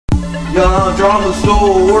Young drama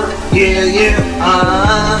Stewart, yeah,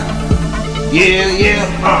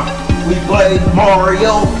 we play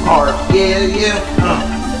Mario Kart,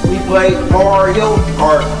 we play Mario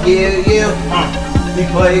Kart, we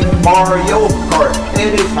play Mario Kart.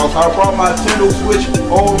 In this house, I brought my Nintendo Switch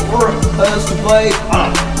over us to play,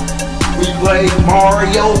 we play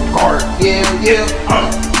Mario Kart,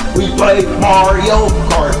 we play Mario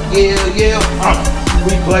Kart,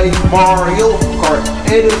 we play Mario Kart.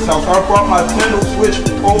 In this house, I brought my Nintendo Switch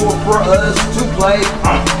over for us to play.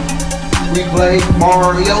 We play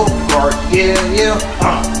Mario Kart,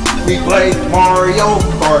 we play Mario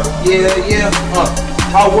Kart,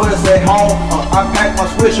 I was at home, I packed my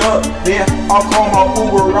Switch up, then I called my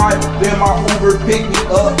Uber ride, then my Uber picked me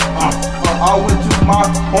up. I went to my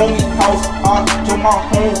homie house, I took my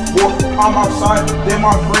homeboy, I'm outside, then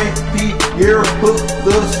my friend P here hooked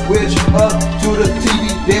the Switch up to the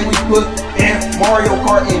TV, then we put in Mario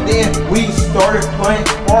Kart, and then we started playing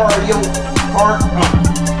Mario Kart.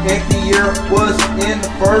 And Pierre was in the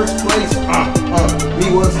first place, we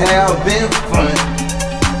was having fun,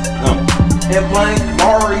 and playing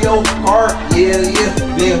Mario Kart, then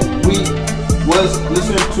we was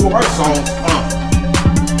listening to our songs,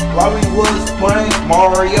 while we was playing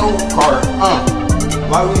Mario Kart,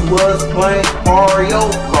 while we was playing Mario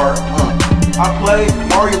Kart, I played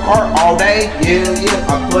Mario Kart all day,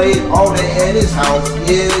 I played all day at his house,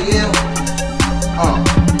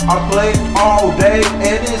 I played all day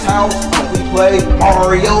at his house, we played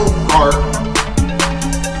Mario Kart,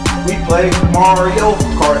 we played Mario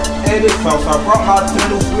Kart at his house. I brought my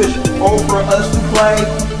Nintendo Switch over us to play,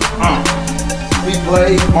 we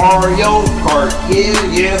played Mario Kart,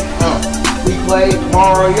 we played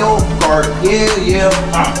Mario Kart,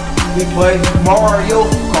 we played Mario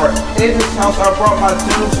Kart at his house. I brought my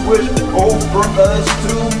Nintendo Switch over us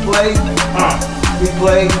to play, we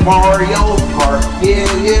play Mario Kart,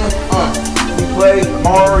 we play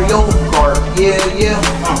Mario Kart,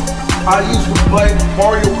 I used to play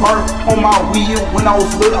Mario Kart on my Wii U when I was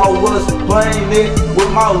little. I was playing it with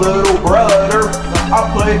my little brother. I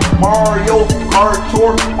played Mario Kart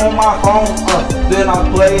Tour on my phone, then I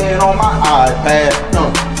play it on my iPad.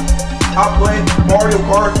 I played Mario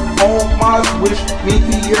Kart on my Switch. Me and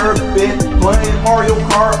Pierre been playing Mario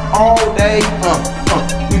Kart all day.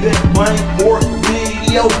 We been playing more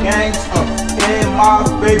video games, and my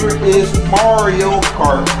favorite is Mario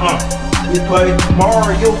Kart. We play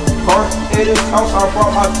Mario Kart at his house. I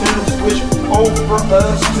brought my Nintendo Switch over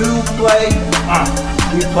us to play.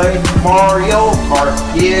 We play Mario Kart,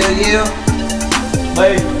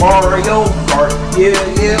 play Mario Kart,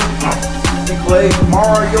 we play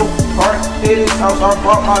Mario Kart at his house. I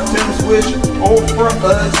brought my Nintendo Switch over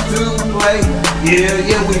us to play.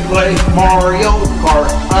 We play Mario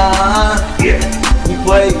Kart, we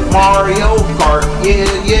play Mario Kart,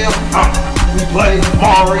 we play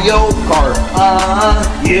Mario Kart,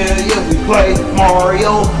 we play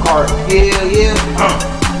Mario Kart,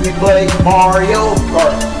 we play Mario Kart,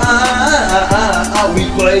 we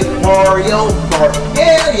play Mario Kart,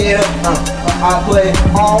 I play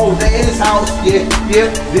all day at his house, then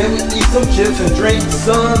we eat some chips and drink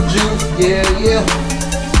some juice,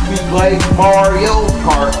 we play Mario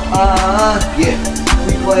Kart,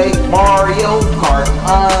 we play Mario Kart,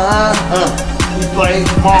 we play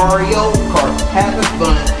Mario Kart, having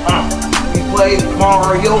fun, we play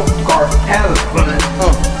Mario Kart, having fun,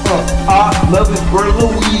 I love his brother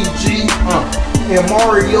Luigi, and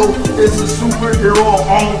Mario is a superhero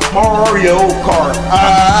on Mario Kart,